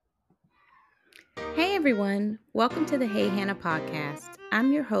Hey everyone, welcome to the Hey Hannah podcast.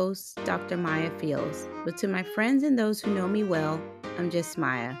 I'm your host, Dr. Maya Fields, but to my friends and those who know me well, I'm just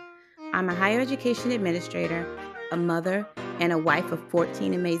Maya. I'm a higher education administrator, a mother, and a wife of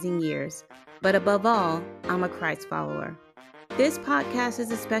 14 amazing years. But above all, I'm a Christ follower. This podcast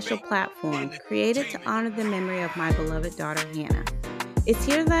is a special platform created to honor the memory of my beloved daughter, Hannah. It's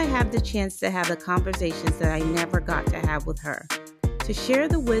here that I have the chance to have the conversations that I never got to have with her, to share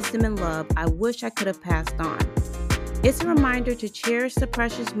the wisdom and love I wish I could have passed on. It's a reminder to cherish the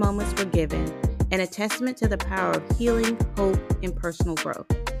precious moments we're given and a testament to the power of healing, hope, and personal growth.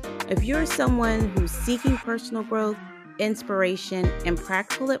 If you're someone who's seeking personal growth, inspiration, and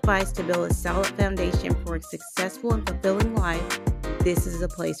practical advice to build a solid foundation for a successful and fulfilling life, this is a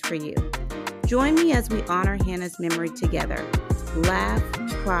place for you. Join me as we honor Hannah's memory together. Laugh,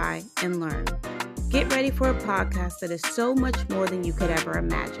 cry, and learn. Get ready for a podcast that is so much more than you could ever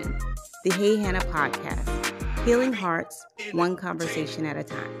imagine. The Hey Hannah podcast, healing hearts, one conversation at a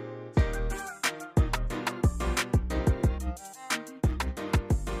time.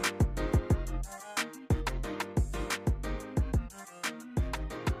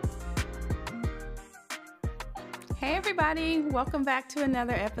 Hey everybody, welcome back to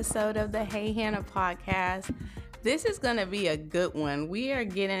another episode of the Hey Hannah podcast. This is going to be a good one. We are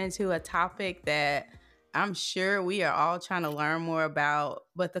getting into a topic that I'm sure we are all trying to learn more about.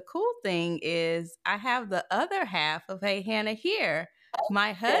 But the cool thing is I have the other half of Hey Hannah here.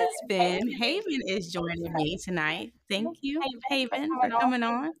 My husband, Haven, is joining me tonight. Thank you, Haven, for coming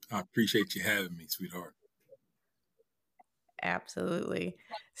on. I appreciate you having me, sweetheart. Absolutely.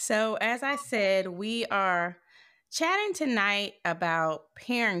 So, as I said, we are chatting tonight about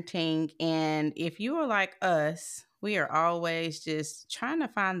parenting. And if you are like us, we are always just trying to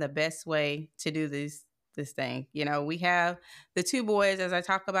find the best way to do this thing. You know, we have the two boys, as I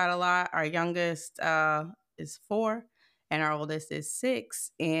talk about a lot. Our youngest is 4 and our oldest is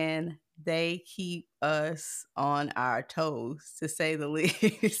 6. And they keep us on our toes, to say the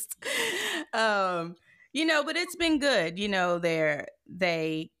least. But it's been good.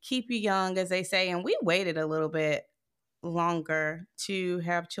 They keep you young, as they say, and we waited a little bit longer to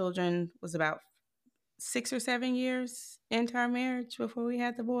have children. Was about 6 or 7 years into our marriage before we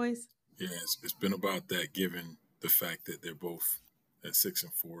had the boys. Yeah, it's been about that, given the fact that they're both at 6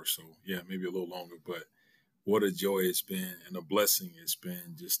 and 4. So yeah, maybe a little longer, but what a joy it's been and a blessing it's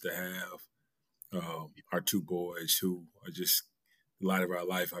been just to have our two boys who are just the light of our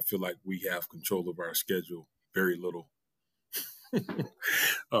life. I feel like we have control of our schedule, very little,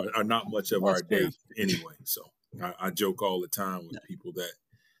 or not much of our day anyway. So I joke all the time with people that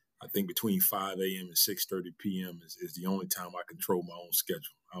I think between 5 a.m. and 6:30 p.m. is the only time I control my own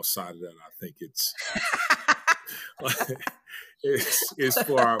schedule. Outside of that, I think it's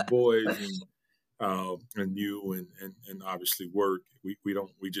for our boys and you and obviously work.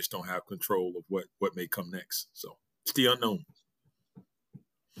 We just don't have control of what may come next. So it's the unknown.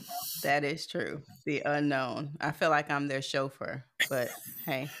 That is true. The unknown. I feel like I'm their chauffeur, but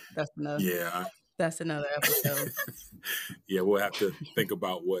hey, that's another episode. Yeah, we'll have to think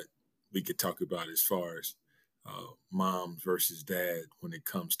about what we could talk about as far as mom versus dad when it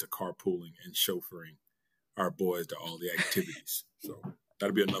comes to carpooling and chauffeuring our boys to all the activities. So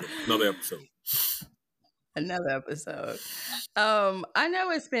that'll be another episode. Another episode. I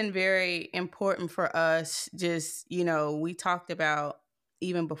know it's been very important for us. Just, we talked about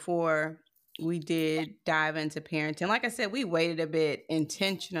even before we did dive into parenting. Like I said, we waited a bit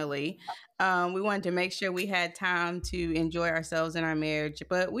intentionally. We wanted to make sure we had time to enjoy ourselves in our marriage,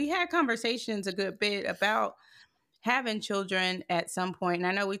 but we had conversations a good bit about having children at some point. And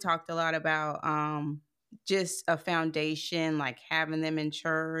I know we talked a lot about just a foundation, like having them in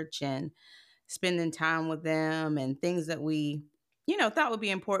church and spending time with them and things that we, thought would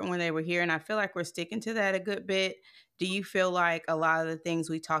be important when they were here. And I feel like we're sticking to that a good bit. Do you feel like a lot of the things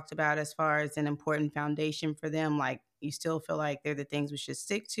we talked about as far as an important foundation for them, like you still feel like they're the things we should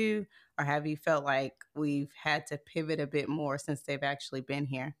stick to? Or have you felt like we've had to pivot a bit more since they've actually been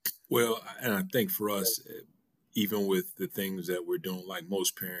here? Well, and I think for us, even with the things that we're doing, like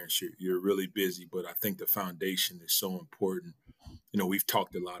most parents, you're really busy, but I think the foundation is so important. We've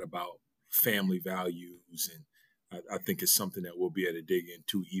talked a lot about family values, and I think it's something that we'll be able to dig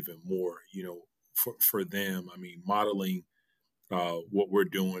into even more, for them. I mean, modeling what we're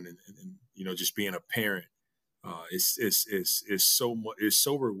doing and just being a parent, it's so much, it's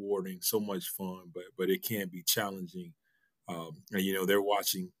so rewarding, so much fun, but it can be challenging. And they're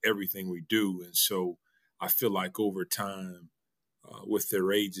watching everything we do. And so I feel like over time, with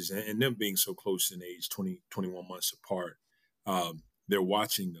their ages and them being so close in age, 20, 21 months apart, they're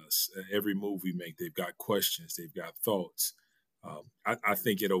watching us. Every move we make, they've got questions, they've got thoughts. I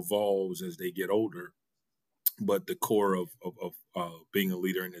think it evolves as they get older, but the core of being a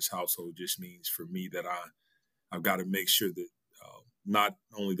leader in this household just means for me that I've got to make sure that not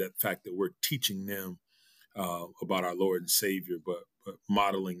only that fact that we're teaching them about our Lord and Savior, but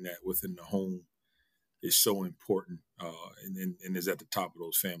modeling that within the home is so important, and is at the top of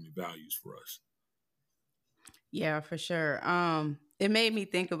those family values for us. Yeah, for sure. It made me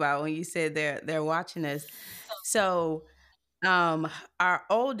think about when you said they're watching us. So, um, our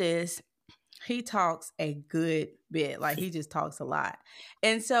oldest, he talks a good bit. Like he just talks a lot.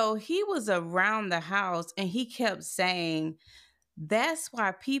 And so he was around the house and he kept saying, "That's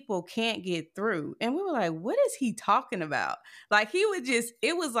why people can't get through." And we were like, "What is he talking about?" Like he would just,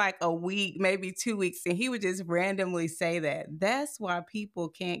 it was like a week, maybe 2 weeks, and he would just randomly say that. That's why people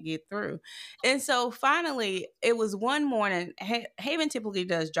can't get through. And so finally, it was one morning. Haven typically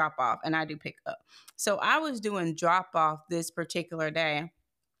does drop off, and I do pick up. So I was doing drop off this particular day,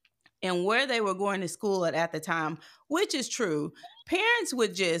 and where they were going to school at the time, which is true, parents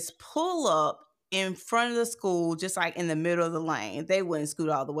would just pull up in front of the school, just like in the middle of the lane. They wouldn't scoot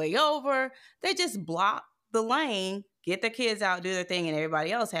all the way over. They just block the lane, get their kids out, do their thing, and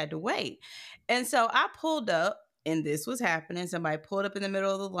everybody else had to wait. And so I pulled up, and this was happening. Somebody pulled up in the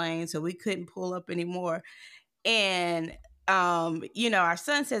middle of the lane, so we couldn't pull up anymore. And our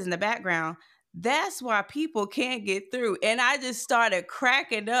son says in the background, "That's why people can't get through." And I just started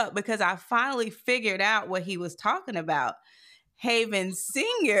cracking up because I finally figured out what he was talking about. Haven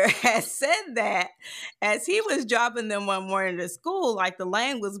Sr. has said that as he was dropping them one morning to school, like the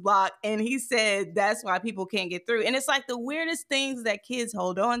lane was blocked, and he said that's why people can't get through. And it's like the weirdest things that kids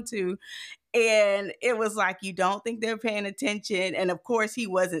hold on to, and it was like, you don't think they're paying attention. And of course, he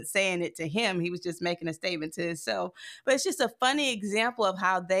wasn't saying it to him, he was just making a statement to himself. But it's just a funny example of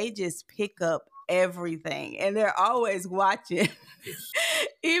how they just pick up everything and they're always watching,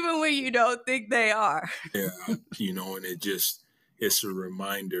 even when you don't think they are. Yeah, and it's a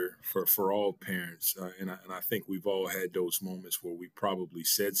reminder for all parents, and I think we've all had those moments where we probably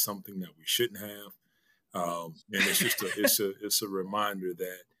said something that we shouldn't have, and it's just a reminder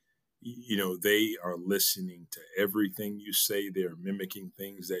that they are listening to everything you say. They're mimicking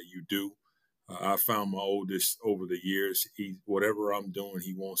things that you do. I found my oldest over the years. Whatever I'm doing,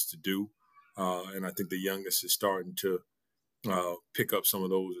 he wants to do, and I think the youngest is starting to pick up some of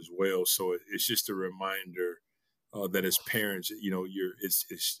those as well. So it's just a reminder that as parents,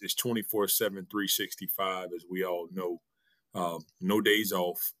 it's 24/7, 365, as we all know, no days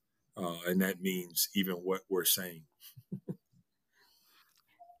off, and that means even what we're saying.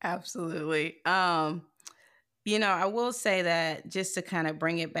 Absolutely. I will say that just to kind of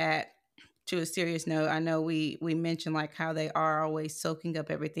bring it back to a serious note, I know we mentioned like how they are always soaking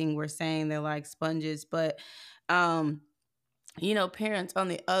up everything we're saying. They're like sponges, but um parents on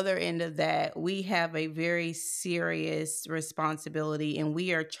the other end of that, we have a very serious responsibility and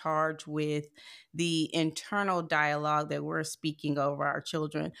we are charged with the internal dialogue that we're speaking over our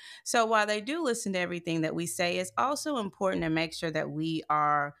children. So while they do listen to everything that we say, it's also important to make sure that we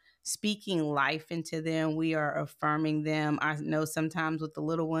are speaking life into them. We are affirming them. I know sometimes with the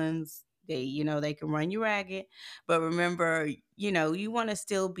little ones, they can run you ragged, but remember, you want to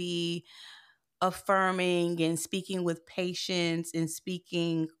still be affirming and speaking with patience and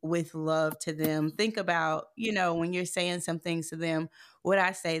speaking with love to them. Think about, when you're saying some things to them, would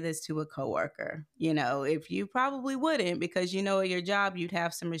I say this to a coworker? If you probably wouldn't, because at your job you'd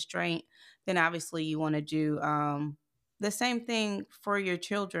have some restraint, then obviously you want to do the same thing for your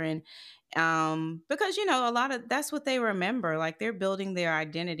children. Because a lot of that's what they remember. Like they're building their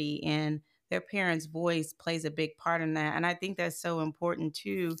identity and their parents' voice plays a big part in that. And I think that's so important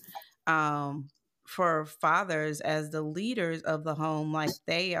too, um, for fathers as the leaders of the home. Like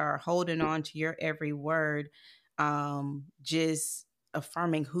they are holding on to your every word, just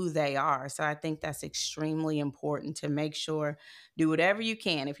affirming who they are. So I think that's extremely important to make sure, do whatever you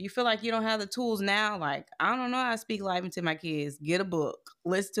can. If you feel like you don't have the tools now, like I don't know how to speak life into my kids, get a book,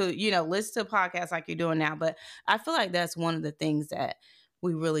 listen to podcasts like you're doing now. But I feel like that's one of the things that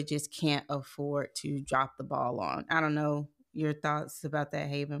we really just can't afford to drop the ball on. I don't know your thoughts about that,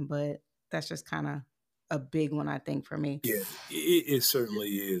 Haven, but that's just kind of a big one, I think, for me. Yeah, it certainly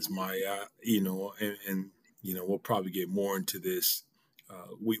is, Maya. And we'll probably get more into this.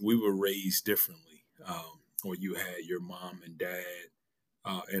 We were raised differently, or you had your mom and dad,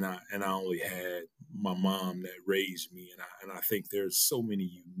 and I only had my mom that raised me, and I think there's so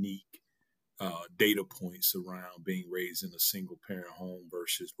many unique data points around being raised in a single parent home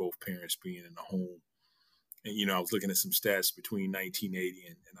versus both parents being in the home. And, I was looking at some stats between 1980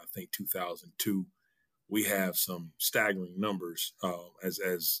 and I think 2002. We have some staggering numbers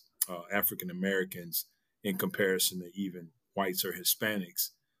as African Americans in comparison to even whites or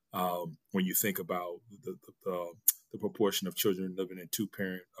Hispanics. When you think about the proportion of children living in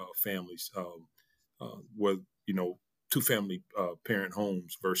two-parent families, with two-family parent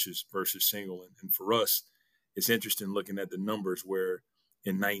homes versus single, and for us, it's interesting looking at the numbers where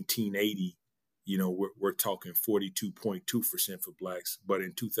in 1980, we're talking 42.2% for blacks, but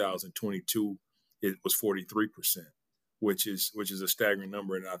in 2022 it was 43%, which is a staggering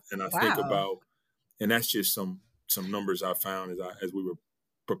number. And I think Wow. about, and that's just some numbers I found as we were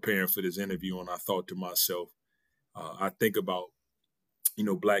preparing for this interview, and I thought to myself, I think about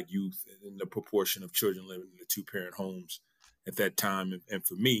black youth and the proportion of children living in the two parent homes at that time, and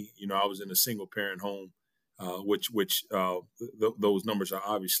for me, I was in a single parent home, which those numbers are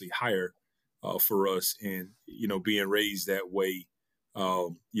obviously higher for us, and being raised that way,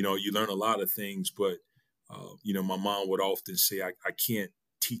 you learn a lot of things, but my mom would often say, I can't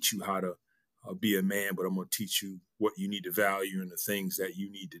teach you how to be a man, but I'm going to teach you what you need to value and the things that you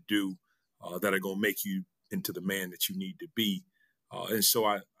need to do that are going to make you into the man that you need to be. And so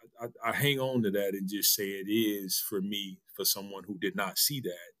I hang on to that and just say it is for me, for someone who did not see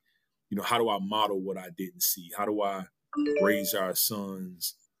that. How do I model what I didn't see? How do I raise our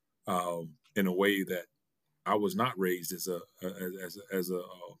sons in a way that I was not raised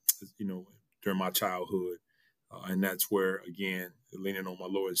during my childhood, and that's where, again, leaning on my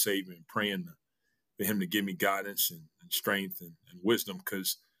Lord and Savior and praying for Him to give me guidance and strength and wisdom,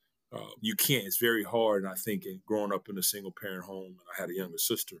 because you can't. It's very hard, and I think growing up in a single parent home, and I had a younger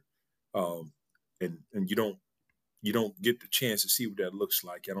sister, um, and you don't get the chance to see what that looks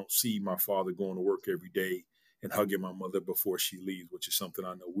like. I don't see my father going to work every day and hugging my mother before she leaves, which is something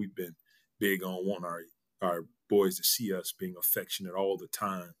I know we've been big on, wanting our boys to see us being affectionate all the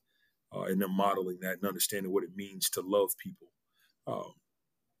time, and them modeling that and understanding what it means to love people. Um,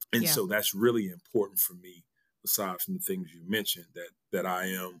 and Yeah. so that's really important for me, aside from the things you mentioned, that I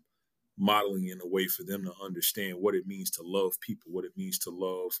am modeling in a way for them to understand what it means to love people, what it means to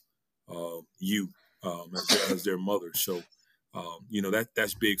love you as their mother. So,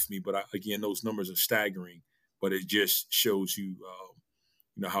 that's big for me. But again, those numbers are staggering, but it just shows you,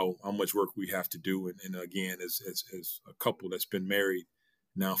 how much work we have to do. And again, as a couple that's been married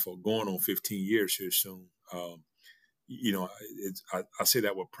now for going on 15 years here soon, you know, I say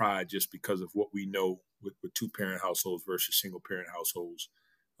that with pride just because of what we know with two parent households versus single parent households,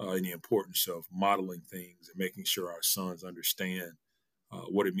 and the importance of modeling things and making sure our sons understand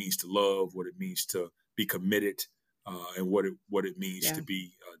what it means to love, what it means to be committed, and what it means Yeah. to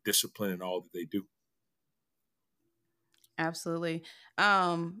be disciplined in all that they do. Absolutely.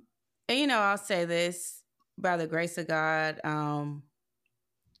 Um, and I'll say this by the grace of God, and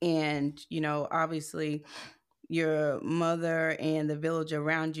obviously your mother and the village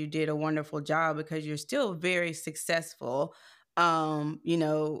around you did a wonderful job because you're still very successful,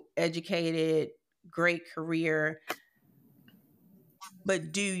 educated, great career.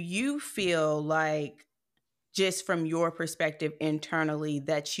 But do you feel like, just from your perspective internally,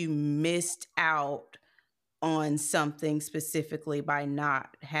 that you missed out on something specifically by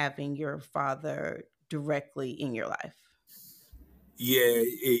not having your father directly in your life? Yeah,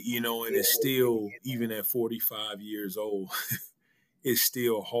 and it's still, even at 45 years old, it's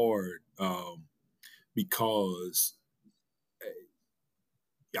still hard, because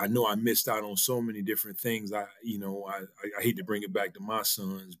I know I missed out on so many different things. I hate to bring it back to my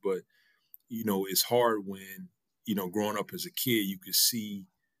sons, but it's hard when growing up as a kid, you could see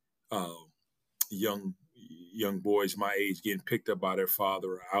uh, young young boys my age getting picked up by their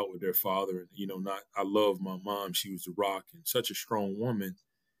father or out with their father, and not. I love my mom; she was the rock and such a strong woman,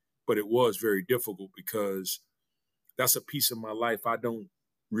 but it was very difficult because that's a piece of my life I don't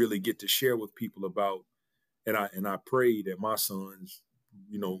really get to share with people about, and I pray that my sons,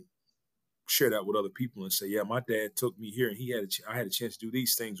 you know, share that with other people and say, yeah, my dad took me here and I had a chance to do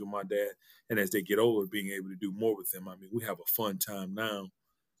these things with my dad. And as they get older, being able to do more with them. I mean, we have a fun time now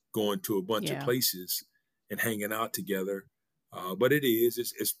going to a bunch of Yeah. places and hanging out together. But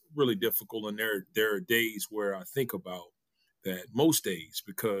it's really difficult. And there are days where I think about that, most days,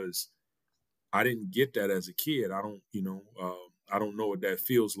 because I didn't get that as a kid. I don't know what that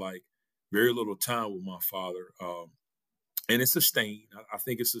feels like. Very little time with my father. And it's a stain. I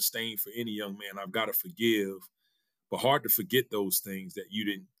think it's a stain for any young man. I've got to forgive, but hard to forget those things that you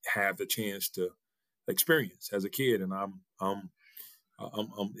didn't have the chance to experience as a kid. And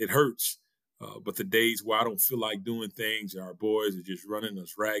it hurts. But the days where I don't feel like doing things, our boys are just running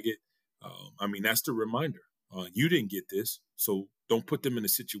us ragged. I mean, that's the reminder. You didn't get this, so don't put them in a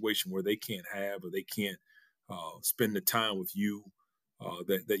situation where they can't have or they can't spend the time with you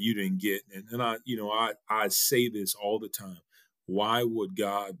that you didn't get. And I say this all the time. Why would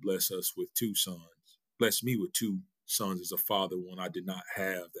God bless us with two sons? Bless me with two sons as a father when I did not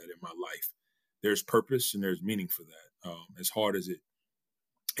have that in my life. There's purpose and there's meaning for that. As hard as it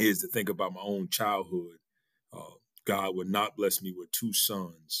is to think about my own childhood, uh, God would not bless me with two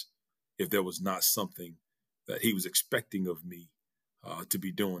sons if there was not something that He was expecting of me to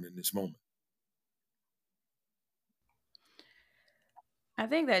be doing in this moment. I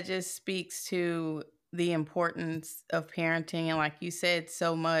think that just speaks to the importance of parenting. And like you said,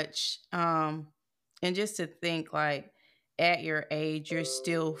 so much. And just to think like at your age, you're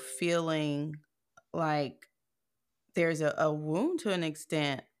still feeling like there's a wound to an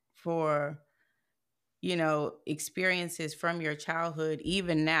extent for, experiences from your childhood,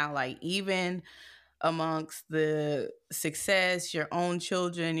 even now, like even amongst the success, your own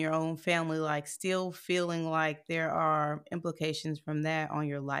children, your own family, like still feeling like there are implications from that on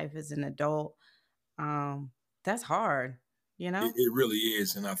your life as an adult. Um, that's hard, you know? It really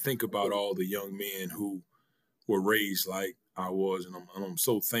is. And I think about all the young men who were raised like I was, and I'm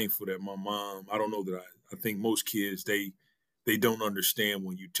so thankful that my mom. I don't know that I think most kids they don't understand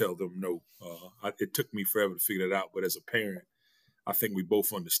when you tell them no. It took me forever to figure that out, but as a parent, I think we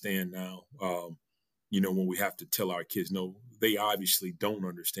both understand now. When we have to tell our kids no, they obviously don't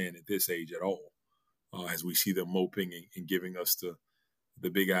understand at this age at all. As we see them moping and giving us the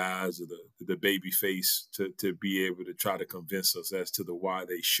big eyes or the baby face to be able to try to convince us as to the why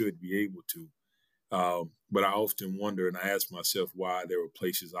they should be able to. But I often wonder, and I ask myself why there were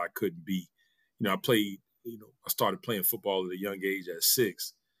places I couldn't be. I played. I started playing football at a young age at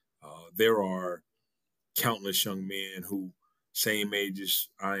 6. There are countless young men who, same age as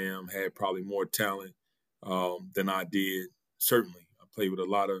I am, had probably more talent than I did. Certainly, I played with a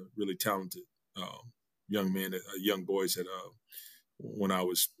lot of really talented young men, young boys that when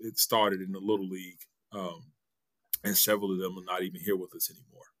it started in the little league, and several of them are not even here with us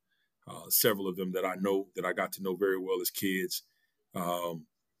anymore. Several of them that I know that I got to know very well as kids, um,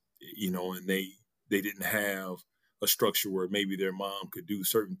 and they didn't have a structure where maybe their mom could do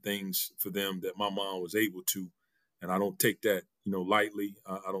certain things for them that my mom was able to, and I don't take that lightly.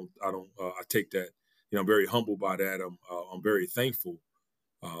 I take that. I'm very humbled by that. I'm very thankful,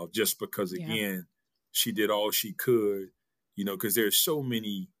 just because Yeah. again, she did all she could, because there's so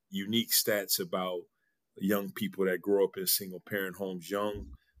many unique stats about young people that grow up in single parent homes,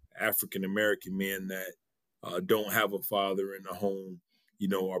 young African American men that don't have a father in the home,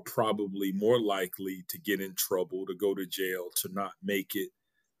 are probably more likely to get in trouble, to go to jail, to not make it.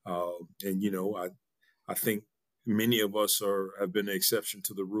 I think many of us have been the exception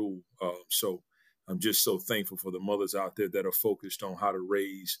to the rule. So I'm just so thankful for the mothers out there that are focused on how to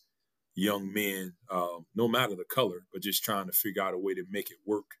raise young men, no matter the color, but just trying to figure out a way to make it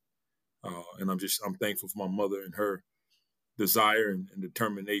work. And I'm thankful for my mother and her desire and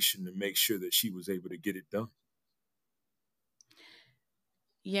determination to make sure that she was able to get it done.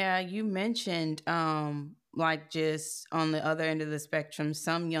 Yeah, you mentioned like just on the other end of the spectrum,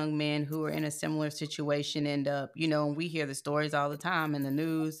 some young men who are in a similar situation end up, and we hear the stories all the time in the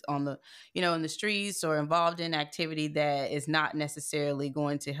news, on the, in the streets, or involved in activity that is not necessarily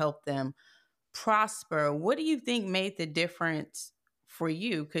going to help them prosper. What do you think made the difference for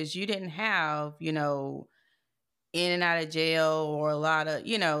you? Because you didn't have, in and out of jail or a lot of,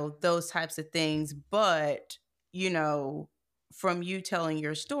 those types of things. But, you know, from you telling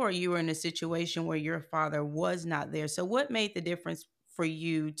your story, you were in a situation where your father was not there. So what made the difference for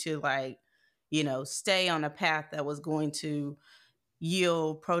you to like, stay on a path that was going to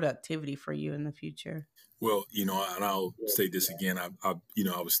yield productivity for you in the future? Well, and I'll say this again. I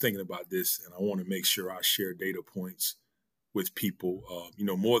was thinking about this, and I want to make sure I share data points with people.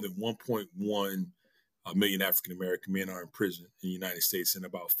 More than 1.1 million African American men are in prison in the United States, and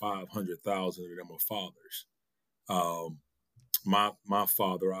about 500,000 of them are fathers. Um, my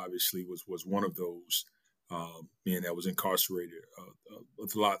father obviously was one of those men that was incarcerated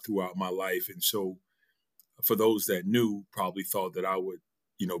a lot throughout my life, and so for those that knew, probably thought that I would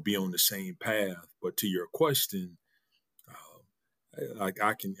be on the same path. But to your question, I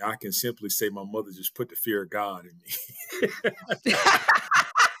can simply say my mother just put the fear of God in me.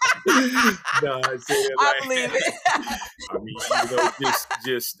 No, I said I believe like, it. I mean,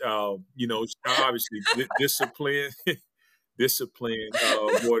 just obviously discipline, discipline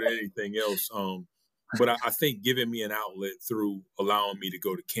more than anything else. But I think giving me an outlet through allowing me to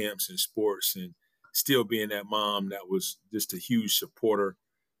go to camps and sports and still being that mom that was just a huge supporter.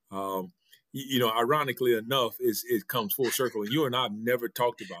 Um, ironically enough, it comes full circle. And you and I have never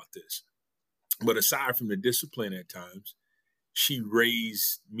talked about this, but aside from the discipline at times, she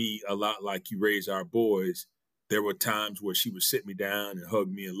raised me a lot like you raise our boys. There were times where she would sit me down and hug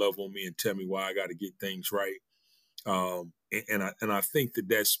me and love on me and tell me why I got to get things right. And I think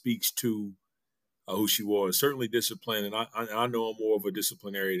that speaks to who she was. Certainly disciplined, and I know I'm more of a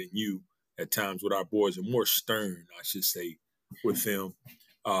disciplinarian than you at times with our boys, and more stern, I should say, with them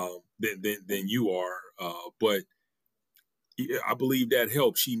than you are. But yeah, I believe that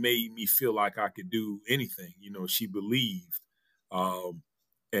helped. She made me feel like I could do anything. She believed, um,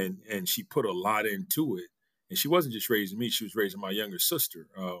 and she put a lot into it. And she wasn't just raising me; she was raising my younger sister.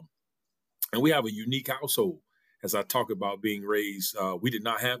 And we have a unique household. As I talk about being raised, we did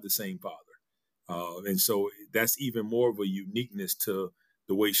not have the same father, and so that's even more of a uniqueness to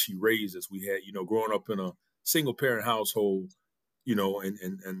the way she raised us. We had, growing up in a single parent household, and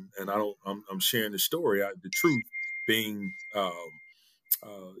I'm sharing the story, the truth, being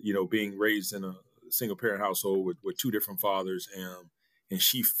being raised in a single parent household with two different fathers, and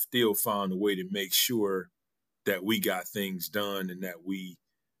she still found a way to make sure that we got things done and that we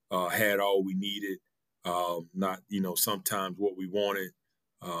had all we needed, not sometimes what we wanted,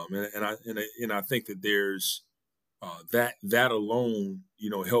 and I think that there's that alone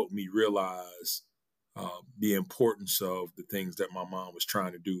helped me realize the importance of the things that my mom was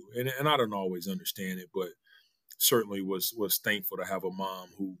trying to do, and I don't always understand it, but certainly was thankful to have a mom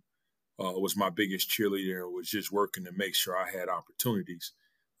who was my biggest cheerleader and was just working to make sure I had opportunities.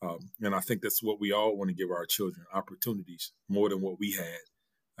 And I think that's what we all want to give our children, opportunities more than what we had.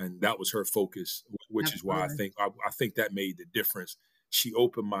 And that was her focus, which is why I Absolutely. think I think that made the difference. She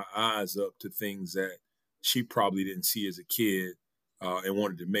opened my eyes up to things that she probably didn't see as a kid, and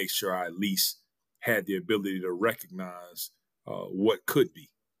wanted to make sure I at least had the ability to recognize what could be.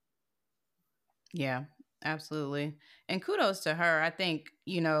 Yeah, absolutely. And kudos to her. I think,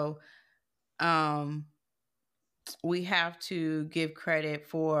 um, we have to give credit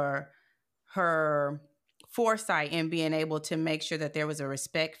for her foresight in being able to make sure that there was a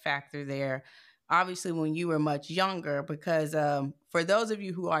respect factor there. Obviously, when you were much younger, because for those of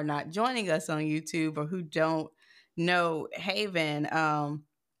you who are not joining us on YouTube or who don't know Haven,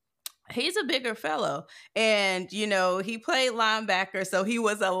 he's a bigger fellow, and he played linebacker, so he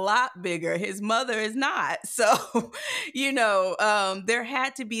was a lot bigger. His mother is not. So there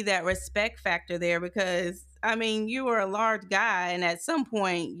had to be that respect factor there, because I mean, you were a large guy, and at some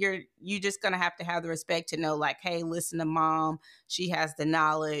point you just gonna have to have the respect to know, like, hey, listen to mom. She has the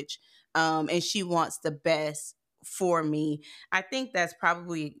knowledge, and she wants the best for me. I think that's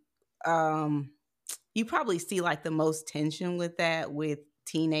probably you probably see like the most tension with that with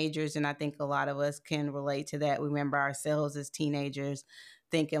teenagers, and I think a lot of us can relate to that. We remember ourselves as teenagers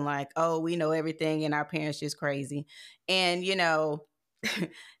thinking like, oh, we know everything and our parents just crazy. And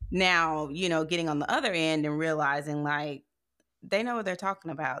now getting on the other end and realizing like they know what they're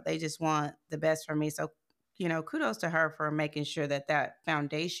talking about. They just want the best for me. So kudos to her for making sure that that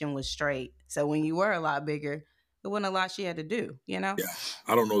foundation was straight, so when you were a lot bigger, there wasn't a lot she had to do. Yeah,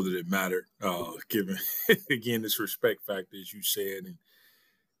 I don't know that it mattered, given again this respect factor, as you said, and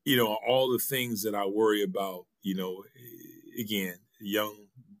all the things that I worry about. Again, young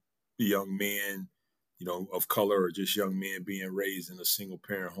men, of color, or just young men being raised in a single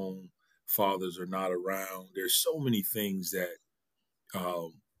parent home. Fathers are not around. There's so many things that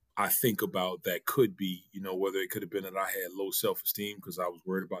um, I think about that could be, whether it could have been that I had low self esteem because I was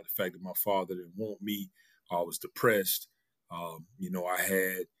worried about the fact that my father didn't want me. I was depressed. I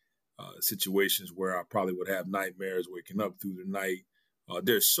had situations where I probably would have nightmares waking up through the night.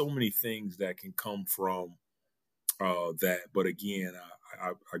 There's so many things that can come from that. But again,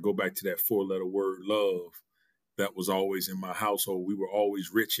 I go back to that four-letter word, love, that was always in my household. We were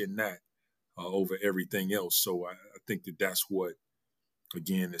always rich in that over everything else. So I think that that's what,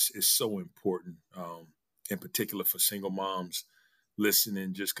 again, is so important, in particular for single moms. Listen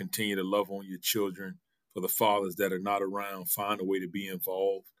and just continue to love on your children. For the fathers that are not around, find a way to be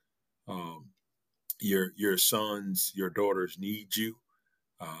involved. Um, your sons, your daughters need you.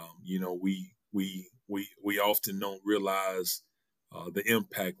 We often don't realize the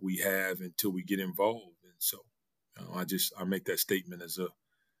impact we have until we get involved, and so I make that statement as a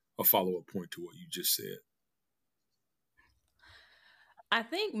follow up point to what you just said. I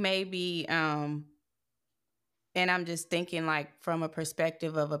think maybe, and I'm just thinking like from a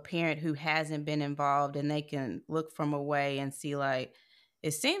perspective of a parent who hasn't been involved, and they can look from away and see like,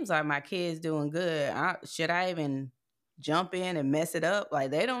 it seems like my kid's doing good. Should I even jump in and mess it up.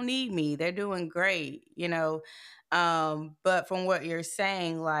 Like they don't need me. They're doing great, you know. But from what you're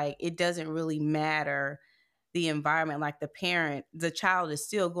saying, like it doesn't really matter the environment, like the child is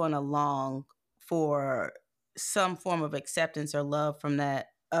still going along for some form of acceptance or love from that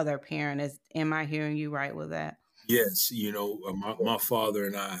other parent. Is am I hearing you right with that? Yes, my father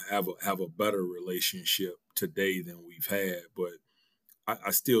and I have a better relationship today than we've had, but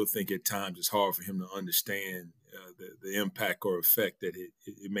I still think at times it's hard for him to understand the impact or effect that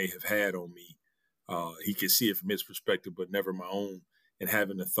it may have had on me. He can see it from his perspective, but never my own. And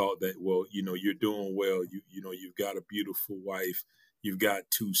having the thought that, well, you're doing well. You've got a beautiful wife. You've got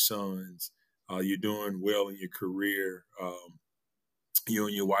two sons. You're doing well in your career. You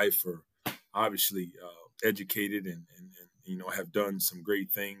and your wife are obviously educated and have done some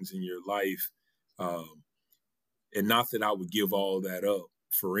great things in your life. Um, and not that I would give all that up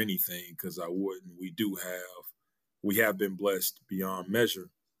for anything, because I wouldn't. We have been blessed beyond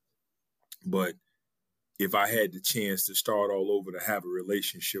measure. But if I had the chance to start all over to have a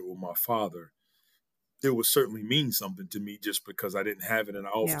relationship with my father, it would certainly mean something to me just because I didn't have it. And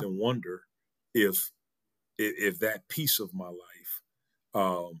I Yeah. often wonder if if that piece of my life,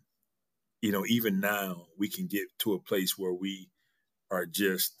 um, even now we can get to a place where we are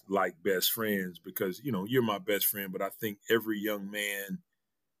just like best friends, because you're my best friend, but I think every young man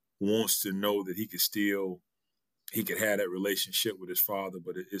wants to know that he could have that relationship with his father.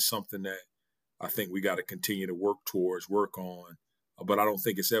 But it's something that I think we got to continue to work on. But I don't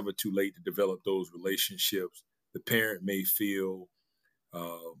think it's ever too late to develop those relationships. The parent may feel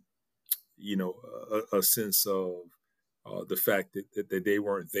uh, a sense of the fact that they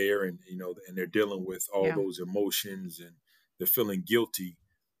weren't there, and and they're dealing with all Yeah. those emotions, and they're feeling guilty.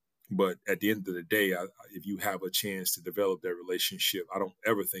 But at the end of the day, if you have a chance to develop that relationship, I don't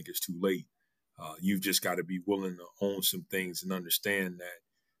ever think it's too late. You've just got to be willing to own some things and understand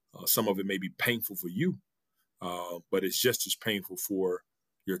that some of it may be painful for you, but it's just as painful for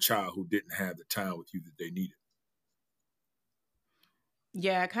your child who didn't have the time with you that they needed.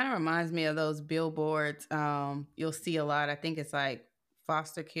 Yeah, it kind of reminds me of those billboards. You'll see a lot. I think it's like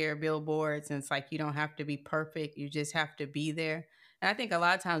foster care billboards, and it's like you don't have to be perfect. You just have to be there. And I think a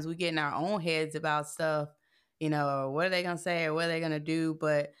lot of times we get in our own heads about stuff, or what are they gonna say or what are they gonna do?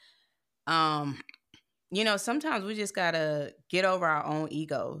 But um, sometimes we just gotta get over our own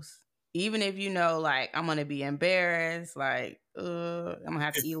egos. Even if like I'm gonna be embarrassed, like I'm gonna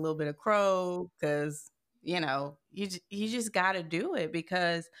have to eat a little bit of crow because you just gotta do it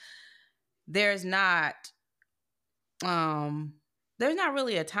because there's not um there's not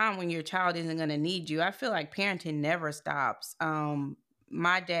really a time when your child isn't gonna need you. I feel like parenting never stops.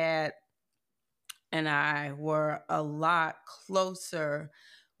 My dad and I were a lot closer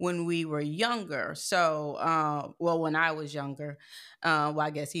when we were younger. So, well, when I was younger, well,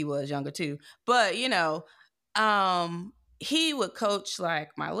 I guess he was younger too. But he would coach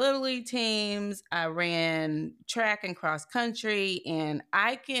like my little league teams. I ran track and cross country, and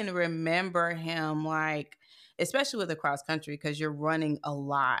I can remember him like, especially with the cross country, because you're running a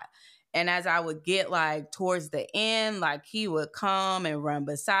lot. And as I would get like towards the end, like he would come and run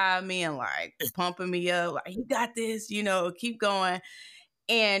beside me and like pumping me up, like, you got this, keep going.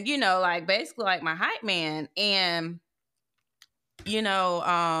 And, like basically like my hype man. And, you know,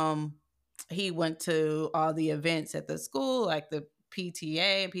 um, he went to all the events at the school, like the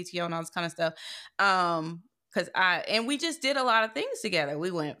PTA and PTO and all this kind of stuff. Cause and we just did a lot of things together.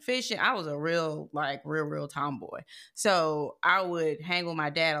 We went fishing. I was a real, like real tomboy. So I would hang with my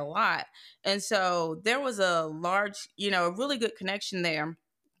dad a lot. And so there was a large, a really good connection there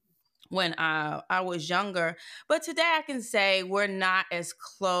when I was younger. But today I can say we're not as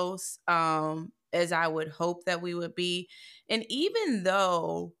close as I would hope that we would be. And even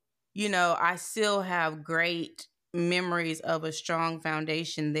though, I still have great memories of a strong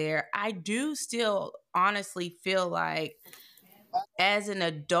foundation there, I do still honestly feel like as an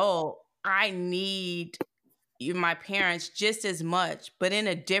adult, I need my parents just as much, but in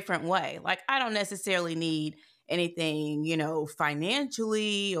a different way. Like I don't necessarily need anything,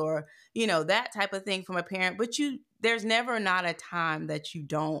 financially or, that type of thing from a parent, but there's never not a time that you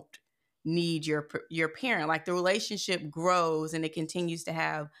don't need your parent. Like the relationship grows and it continues to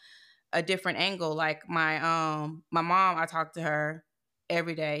have a different angle. Like my mom, I talk to her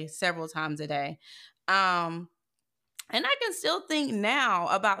every day, several times a day. Um and I can still think now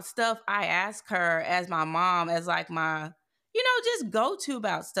about stuff I ask her as my mom, as like my, just go to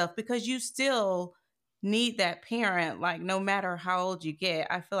about stuff because you still need that parent, like no matter how old you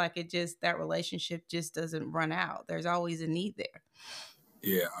get. I feel like that relationship just doesn't run out. There's always a need there.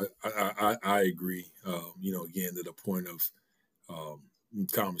 Yeah, I agree. Again, to the point of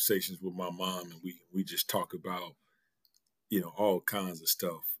conversations with my mom, and we just talk about all kinds of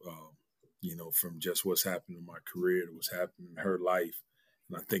stuff. From just what's happened in my career to what's happened in her life,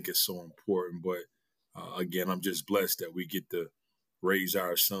 and I think it's so important. But again, I'm just blessed that we get to raise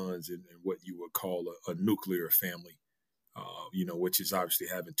our sons in what you would call a nuclear family. Which is obviously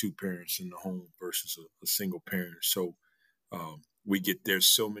having two parents in the home versus a single parent. So we get there's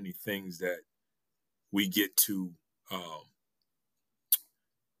so many things that we get to um,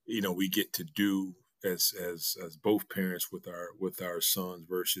 we get to do as both parents with our sons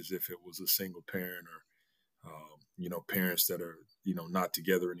versus if it was a single parent or parents that are not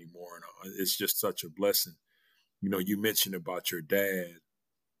together anymore. And it's just such a blessing. You mentioned about your dad.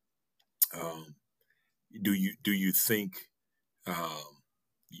 um, do you think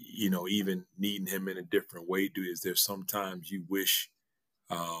even needing him in a different way, is there sometimes you wish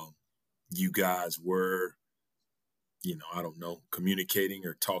um, you guys were, I don't know, communicating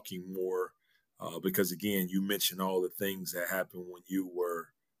or talking more? Because again, you mentioned all the things that happened when you were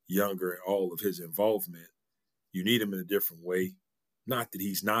younger and all of his involvement. You need him in a different way. Not that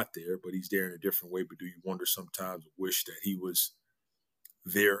he's not there, but he's there in a different way. But do you wonder sometimes, wish that he was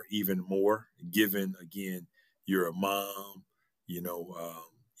there even more, given again, you're a mom,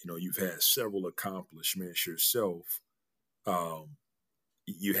 you've had several accomplishments yourself. Um,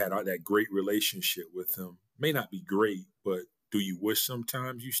 you had all that great relationship with him. May not be great, but do you wish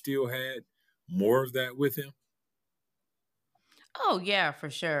sometimes you still had more of that with him? Oh yeah, for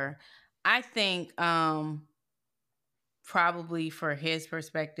sure. I think probably for his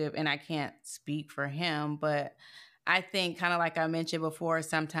perspective, and I can't speak for him, but I think kind of like I mentioned before,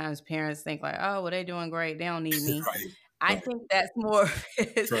 sometimes parents think like, oh, well, they're doing great, they don't need me. Right, I right, think that's more of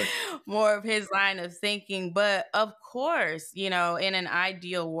his, right. more of his line of thinking. But of course, in an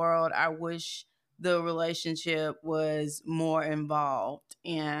ideal world, I wish the relationship was more involved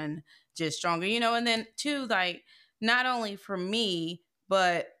and just stronger, and then too, like, not only for me,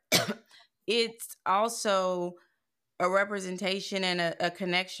 but it's also a representation and a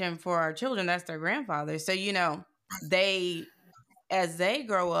connection for our children. That's their grandfather. So, they, as they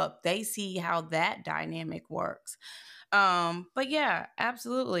grow up, they see how that dynamic works. But yeah,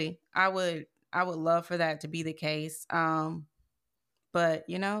 absolutely. I would love for that to be the case. But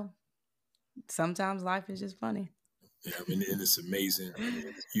sometimes life is just funny. Yeah, I mean, and it's amazing.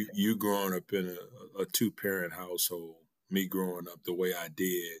 You growing up in a two parent household, me growing up the way I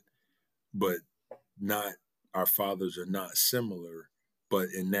did, but not our fathers are not similar, but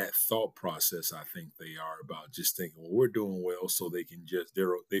in that thought process, I think they are about just thinking, well, we're doing well, so they can just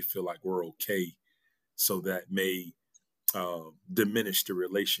they feel like we're okay, so that may diminish the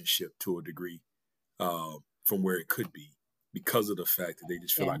relationship to a degree from where it could be because of the fact that they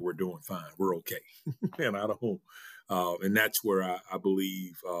just feel Yeah, like we're doing fine, we're okay, and I don't. And that's where I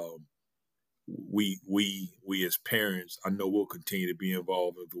believe we as parents, I know we'll continue to be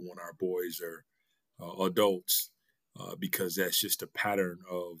involved even when our boys are adults, because that's just a pattern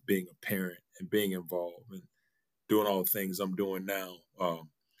of being a parent and being involved and doing all the things I'm doing now.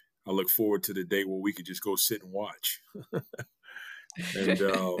 I look forward to the day where we could just go sit and watch. And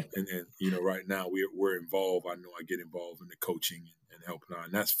right now we're involved. I know I get involved in the coaching and helping out,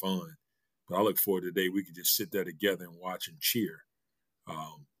 and that's fun. But I look forward to the day we could just sit there together and watch and cheer.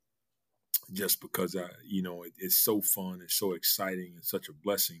 Um, just because it's so fun, it's so exciting, and such a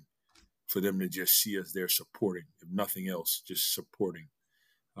blessing for them to just see us there supporting, if nothing else, just supporting.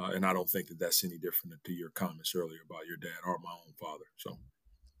 And I don't think that that's any different to your comments earlier about your dad or my own father. So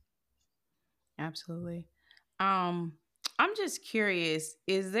absolutely. Um, I'm just curious,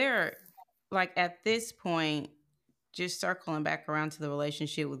 is there, like, at this point, just circling back around to the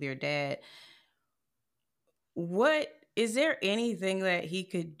relationship with your dad, what is there anything that he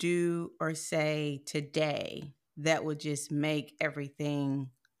could do or say today that would just make everything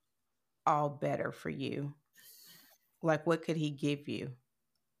all better for you? Like, what could he give you?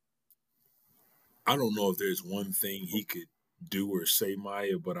 I don't know if there's one thing he could do or say,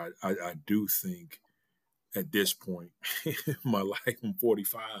 Maya, but I do think at this point in my life, I'm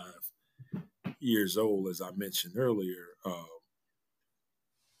 45 years old, as I mentioned earlier.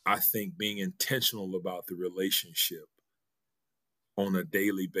 I think being intentional about the relationship on a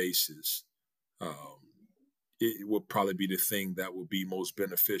daily basis, um, it would probably be the thing that would be most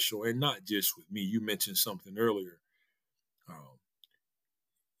beneficial, and not just with me. You mentioned something earlier. Um,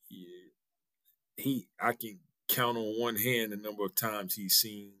 I can count on one hand the number of times he's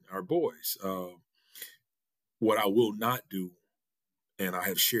seen our boys. What I will not do, and I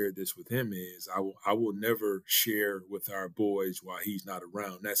have shared this with him, is I will never share with our boys while he's not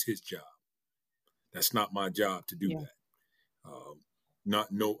around. That's his job. That's not my job to do Yeah. that.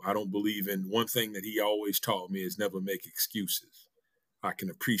 Not no, I don't believe in one thing that he always taught me is never make excuses. I can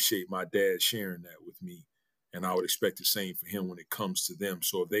appreciate my dad sharing that with me, and I would expect the same for him when it comes to them.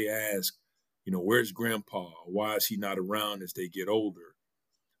 So if they ask, where's grandpa? Why is he not around as they get older?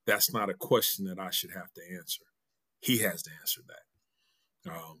 That's not a question that I should have to answer. He has to answer that.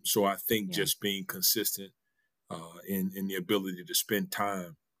 So I think Yeah. just being consistent in the ability to spend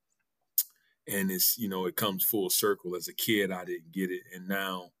time, and it comes full circle. As a kid, I didn't get it, and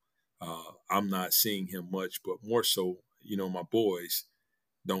now I'm not seeing him much, but more so, my boys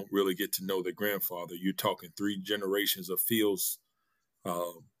don't really get to know their grandfather. You're talking three generations of Fields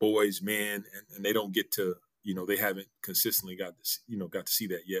boys, men, and they don't get to, they haven't consistently got to see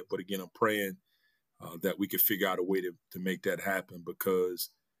that yet. But again, I'm praying that we could figure out a way to make that happen, because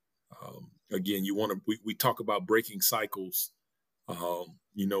again, we talk about breaking cycles,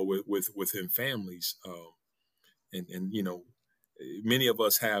 within families, and many of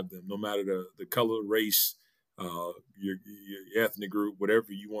us have them, no matter the color, race, your ethnic group,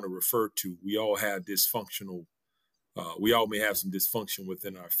 whatever you want to refer to. We all have dysfunctional. We all may have some dysfunction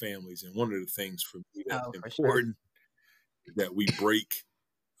within our families, and one of the things for me that's Oh, for sure. important is that we break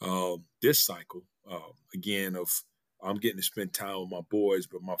this cycle again of I'm getting to spend time with my boys,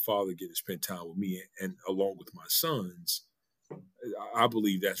 but my father getting to spend time with me, and along with my sons. I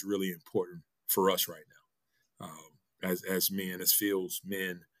believe that's really important for us right now, as men, as Fields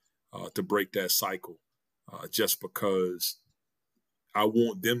men, to break that cycle. Just because I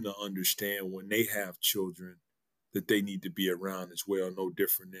want them to understand when they have children that they need to be around as well, no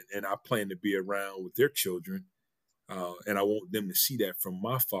different. And I plan to be around with their children, and I want them to see that from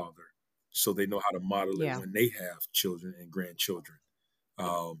my father, so they know how to model it Yeah. when they have children and grandchildren.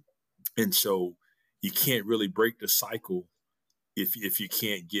 Um, and so you can't really break the cycle if you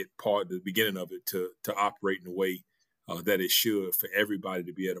can't get part of the beginning of it to operate in a way that it should, for everybody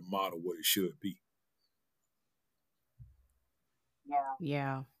to be able to model what it should be.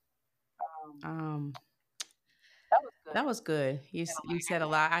 Yeah. Um, that was good. You said a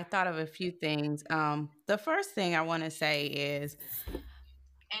lot. I thought of a few things. The first thing I want to say is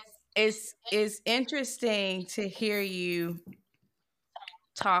it's interesting to hear you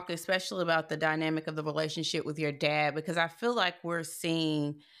talk, especially about the dynamic of the relationship with your dad, because I feel like we're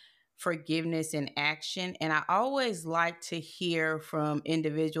seeing forgiveness in action. And I always like to hear from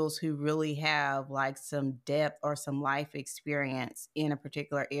individuals who really have like some depth or some life experience in a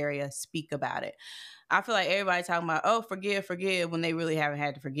particular area speak about it. I feel like everybody talking about, oh, forgive, forgive, when they really haven't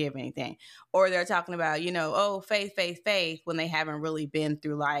had to forgive anything. Or they're talking about, oh, faith, faith, faith, when they haven't really been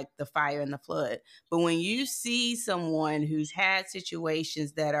through like the fire and the flood. But when you see someone who's had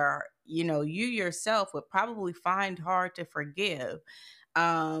situations that are, you yourself would probably find hard to forgive.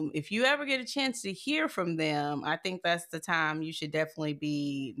 If you ever get a chance to hear from them, I think that's the time you should definitely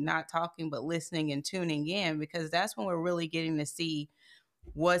be not talking, but listening and tuning in, because that's when we're really getting to see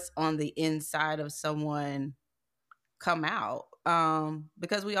what's on the inside of someone come out.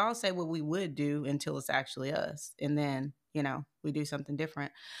 Because we all say what we would do until it's actually us. And then, we do something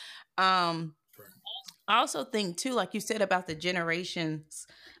different. Um, I also think too, like you said about the generations,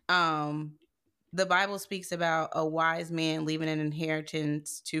 um, the Bible speaks about a wise man leaving an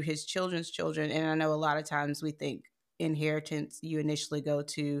inheritance to his children's children. And I know a lot of times we think inheritance, you initially go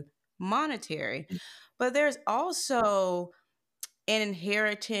to monetary, but there's also an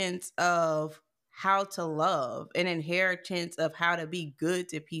inheritance of how to love, an inheritance of how to be good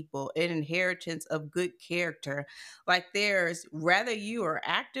to people, an inheritance of good character. Like there's, whether you are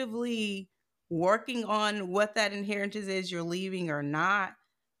actively working on what that inheritance is you're leaving or not,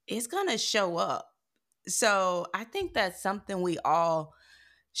 it's going to show up. So I think that's something we all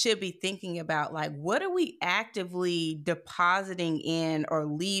should be thinking about. Like, what are we actively depositing in or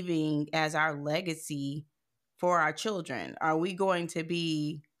leaving as our legacy for our children? Are we going to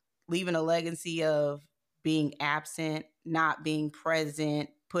be leaving a legacy of being absent, not being present,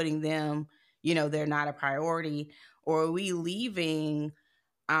 putting them, they're not a priority? Or are we leaving,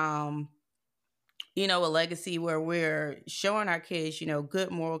 um, a legacy where we're showing our kids,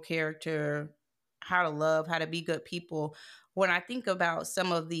 good moral character, how to love, how to be good people? When I think about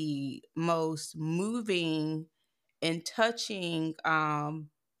some of the most moving and touching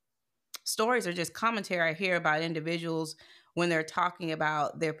stories or just commentary I hear about individuals when they're talking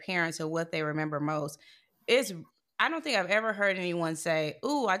about their parents or what they remember most, it's, I don't think I've ever heard anyone say,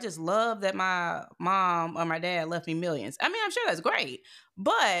 "Ooh, I just love that my mom or my dad left me millions." I mean, I'm sure that's great,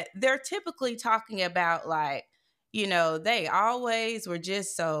 but they're typically talking about like, they always were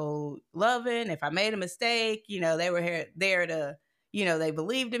just so loving. If I made a mistake, they were there to, they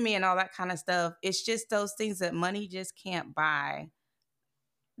believed in me and all that kind of stuff. It's just those things that money just can't buy,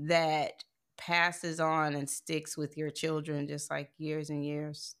 that passes on and sticks with your children just like years and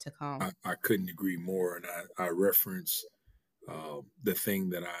years to come. I couldn't agree more. And I reference the thing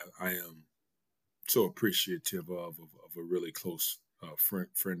that I am so appreciative of a really close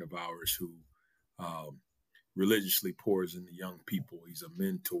friend of ours who um, religiously pours into young people. He's a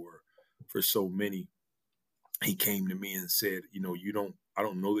mentor for so many. He came to me and said, I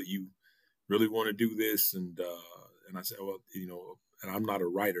don't know that you really want to do this. And I said, well, and I'm not a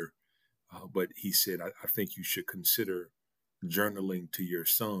writer, but he said, I think you should consider journaling to your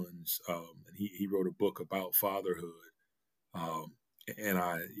sons. And he wrote a book about fatherhood. Um, and and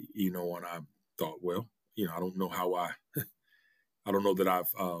I thought, well, I don't know how I don't know that I've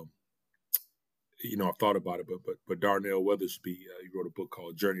thought about it, but Darnell Weathersby, he wrote a book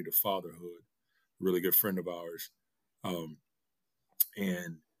called Journey to Fatherhood, a really good friend of ours. Um,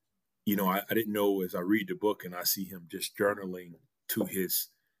 and, I didn't know, as I read the book and I see him just journaling to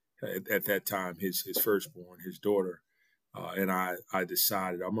at that time, his firstborn, his daughter. And I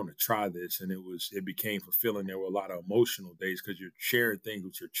decided I'm going to try this. And it became fulfilling. There were a lot of emotional days because you're sharing things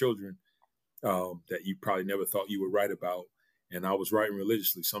with your children that you probably never thought you would write about. And I was writing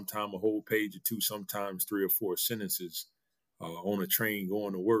religiously, sometimes a whole page or two, sometimes 3 or 4 sentences on a train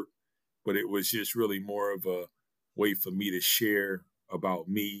going to work. But it was just really more of a way for me to share about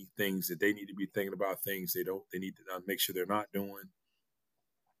me, things that they need to be thinking about, things they need to make sure they're not doing.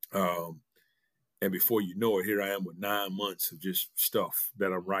 And before you know it, here I am with 9 months of just stuff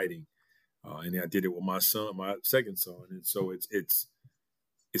that I'm writing. And I did it with my son, my second son. And so it's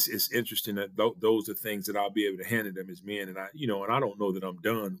interesting that those are things that I'll be able to hand to them as men. And I don't know that I'm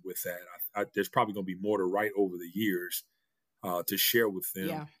done with that. There's probably going to be more to write over the years to share with them.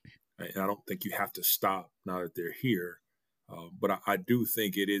 Yeah. And I don't think you have to stop now that they're here. But I do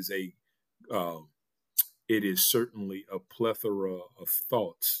think it is certainly a plethora of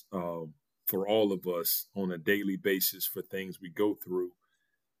thoughts for all of us on a daily basis for things we go through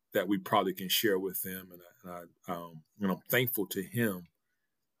that we probably can share with them. And I'm thankful to him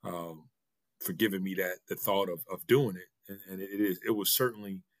for giving me the thought of doing it. And it was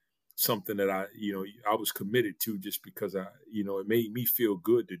certainly something that I was committed to just because it made me feel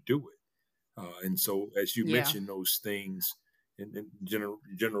good to do it. And so, as you Yeah. mentioned, those things and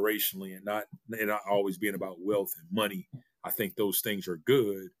generationally, and not always being about wealth and money, I think those things are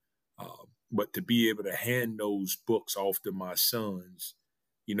good. But to be able to hand those books off to my sons,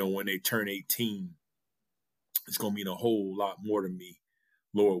 when they turn 18, it's going to mean a whole lot more to me,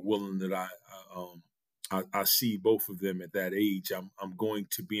 Lord willing, that I see both of them at that age. I'm going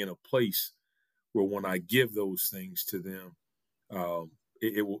to be in a place where when I give those things to them,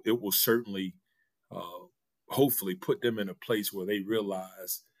 it will certainly, hopefully, put them in a place where they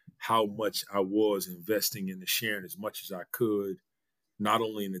realize how much I was investing in the sharing as much as I could, not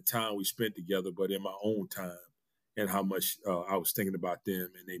only in the time we spent together, but in my own time, and how much I was thinking about them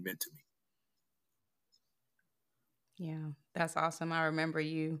and they meant to me. Yeah. That's awesome. I remember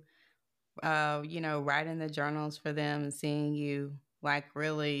you, writing the journals for them and seeing you like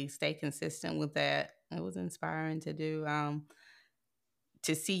really stay consistent with that. It was inspiring to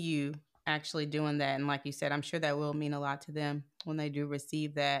see you actually doing that. And like you said, I'm sure that will mean a lot to them when they do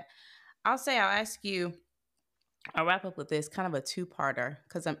receive that. I'll ask you, I'll wrap up with this kind of a two-parter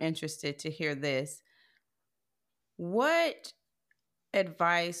because I'm interested to hear this. What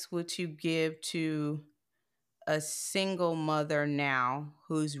advice would you give to a single mother now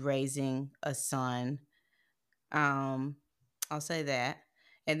who's raising a son? Um, I'll say that.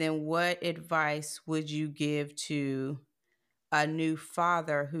 And then what advice would you give to a new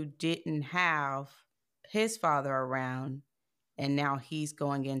father who didn't have his father around and now he's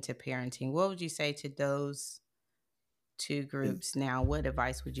going into parenting? What would you say to those two And groups now? What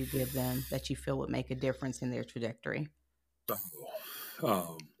advice would you give them that you feel would make a difference in their trajectory?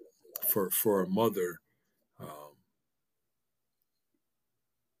 um, for a mother, um,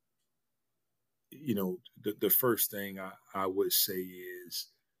 the first thing I would say is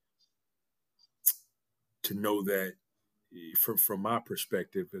to know that from my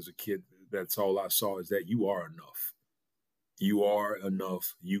perspective as a kid, that's all I saw is that you are enough. You are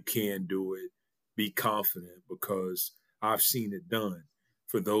enough. You can do it. Be confident because I've seen it done.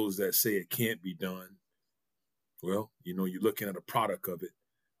 For those that say it can't be done, well, you're looking at a product of it.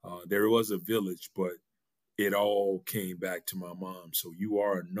 There was a village, but it all came back to my mom. So you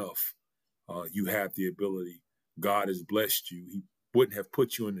are enough. You have the ability. God has blessed you. He wouldn't have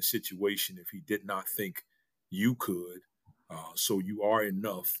put you in the situation if he did not think you could. So you are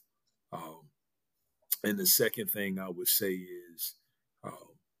enough. Um, and the second thing I would say is,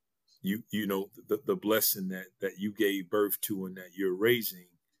 um, you know, the blessing that you gave birth to and that you're raising,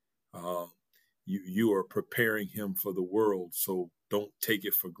 uh, you are preparing him for the world. So don't take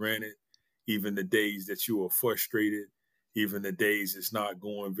it for granted. Even the days that you are frustrated, even the days it's not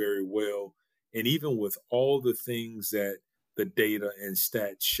going very well, and even with all the things that the data and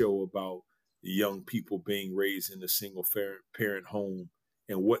stats show about young people being raised in a single parent home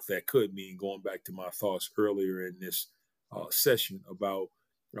and what that could mean. Going back to my thoughts earlier in this session about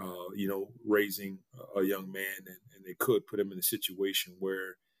raising a young man, and it could put him in a situation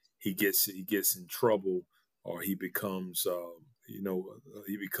where he gets in trouble, or he becomes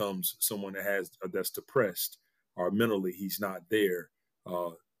he becomes someone that's depressed, or mentally he's not there.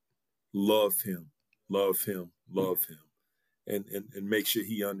 Uh, love him, love him, love him, and make sure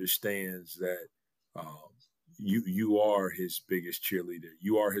he understands that you are his biggest cheerleader.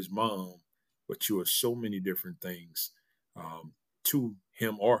 You are his mom, but you are so many different things um, to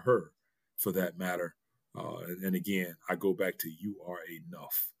him or her, for that matter. And again, I go back to you are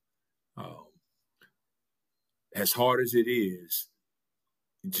enough. Um, as hard as it is,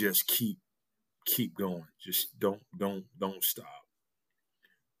 just keep going. Just don't stop.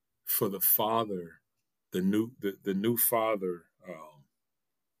 For the father, the new father,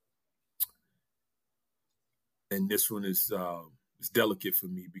 and this one is delicate for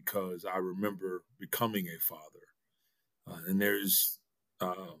me because I remember becoming a father, and there's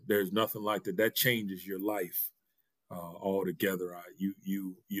nothing like that. That changes your life altogether.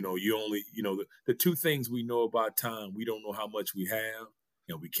 You only the two things we know about time. We don't know how much we have,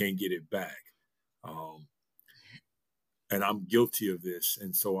 and we can't get it back. Um, and I'm guilty of this,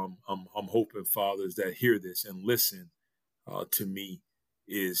 and so I'm hoping fathers that hear this and listen to me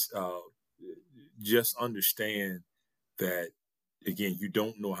is just understand that, again, you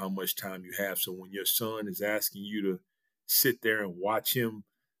don't know how much time you have. So when your son is asking you to sit there and watch him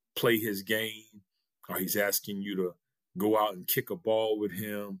play his game, or he's asking you to go out and kick a ball with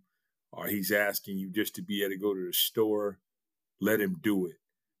him, or he's asking you just to be able to go to the store, let him do it.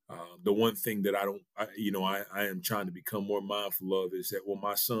 The one thing that I am trying to become more mindful of is that when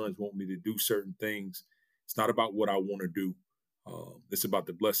my sons want me to do certain things, it's not about what I want to do. It's about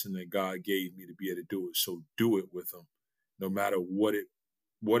the blessing that God gave me to be able to do it. So do it with them, no matter what it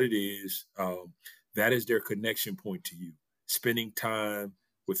is. That is their connection point to you. Spending time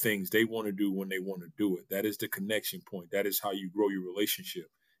with things they want to do when they want to do it. That is the connection point. That is how you grow your relationship.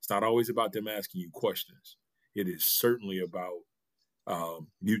 It's not always about them asking you questions. It is certainly about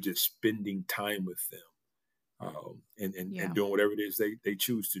you just spending time with them, and Yeah. doing whatever it is they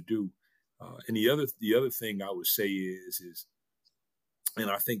choose to do. And the other thing I would say is, and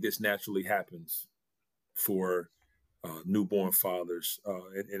I think this naturally happens for newborn fathers,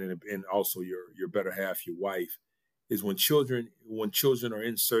 and also your better half, your wife, is when children are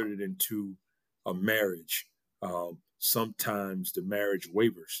inserted into a marriage. Sometimes the marriage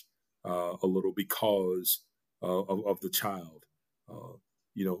wavers a little because of the child. Uh,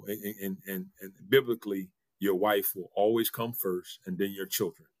 and biblically, your wife will always come first, and then your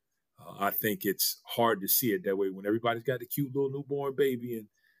children. I think it's hard to see it that way when everybody's got a cute little newborn baby,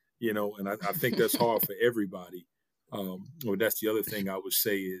 and I think that's hard for everybody. Well, that's the other thing I would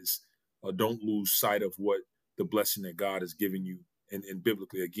say is, don't lose sight of what the blessing that God has given you, and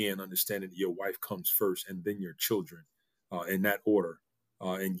biblically, again, understanding that your wife comes first and then your children, in that order,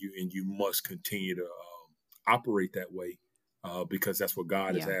 and you must continue to operate that way, because that's what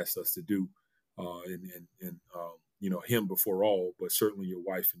God has Yeah. asked us to do, and Him before all, but certainly your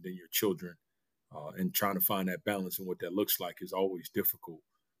wife and then your children, and trying to find that balance and what that looks like is always difficult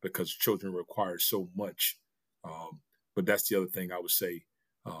because children require so much. Um, but that's the other thing I would say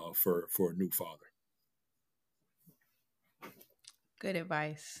for a new father. Good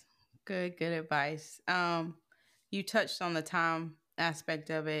advice. Good advice. You touched on the time aspect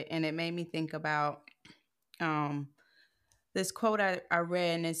of it, and it made me think about um, this quote I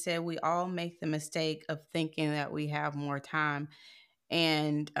read, and it said, "We all make the mistake of thinking that we have more time."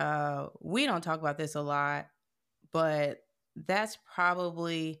 And we don't talk about this a lot, but that's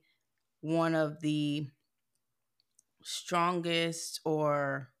probably one of the strongest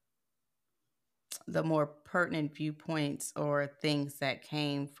or the more pertinent viewpoints or things that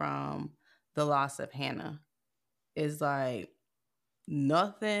came from the loss of Hannah. Is like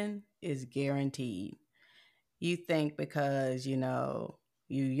nothing is guaranteed. You think because you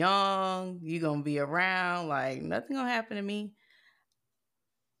young, you gonna be around, like nothing gonna happen to me.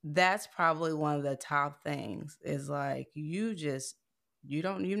 That's probably one of the top things is like you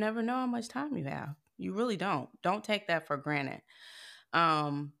never know how much time you have. You really don't. Don't take that for granted.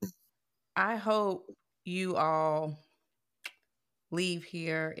 Um, I hope you all leave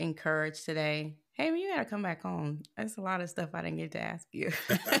here encouraged today. Hey, you gotta come back on. That's a lot of stuff I didn't get to ask you.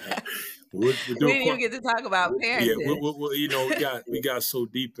 We'll We do a didn't even get to talk about yeah. parenting. We got so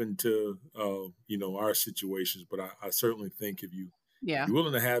deep into our situations, but I certainly think if Yeah, you're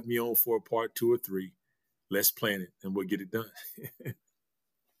willing to have me on for a part 2 or 3, let's plan it and we'll get it done.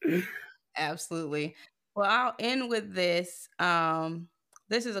 absolutely. Well, I'll end with this.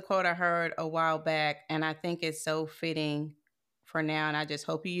 This is a quote I heard a while back, and I think it's so fitting for now. And I just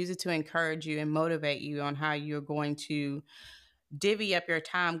hope you use it to encourage you and motivate you on how you're going to divvy up your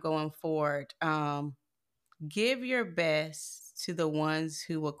time going forward. Give your best to the ones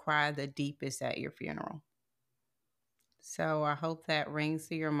who will cry the deepest at your funeral. So I hope that rings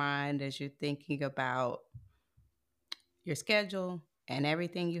to your mind as you're thinking about your schedule and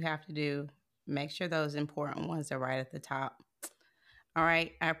everything you have to do. Make sure those important ones are right at the top. All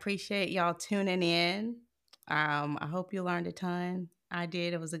right. I appreciate y'all tuning in. I hope you learned a ton. I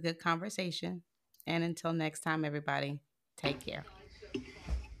did. It was a good conversation. And until next time, everybody, take care.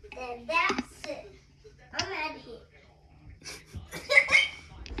 And that's it. I'm out of here.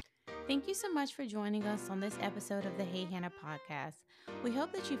 Thank you so much for joining us on this episode of the Hey Hannah podcast. We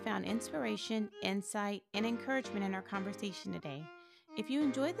hope that you found inspiration, insight, and encouragement in our conversation today. If you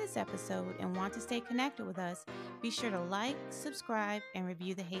enjoyed this episode and want to stay connected with us, be sure to like, subscribe, and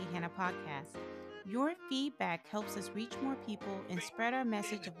review the Hey Hannah podcast. Your feedback helps us reach more people and spread our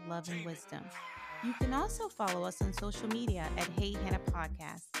message of love and wisdom. You can also follow us on social media at Hey Hannah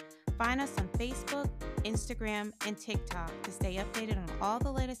Podcast. Find us on Facebook, Instagram, and TikTok to stay updated on all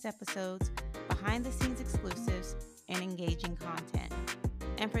the latest episodes, behind-the-scenes exclusives, and engaging content.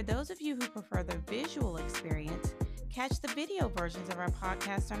 And for those of you who prefer the visual experience, catch the video versions of our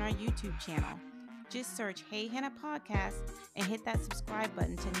podcast on our YouTube channel. Just search Hey Hannah Podcast and hit that subscribe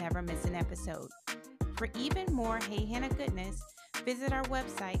button to never miss an episode. For even more Hey Hannah goodness, visit our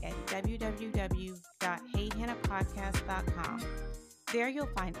website at www.heyhannahpodcast.com. There you'll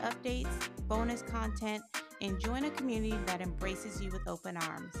find updates, bonus content, and join a community that embraces you with open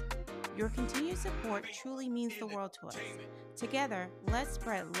arms. Your continued support truly means the world to us. Together, let's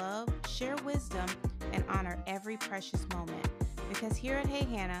spread love, share wisdom, and honor every precious moment. Because here at Hey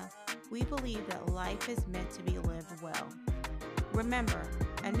Hannah, we believe that life is meant to be lived well. Remember,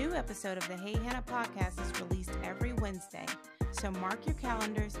 a new episode of the Hey Hannah podcast is released every Wednesday, so mark your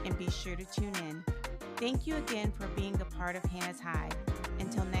calendars and be sure to tune in. Thank you again for being a part of Hannah's Hive.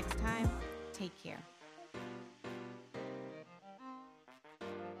 Until next time, take care.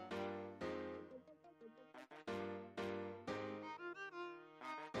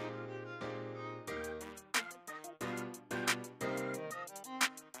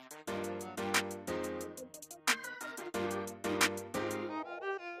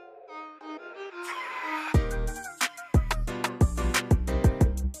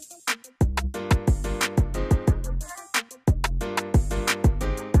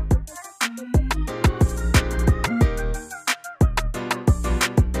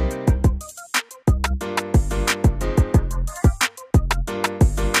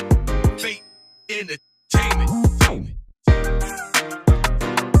 In the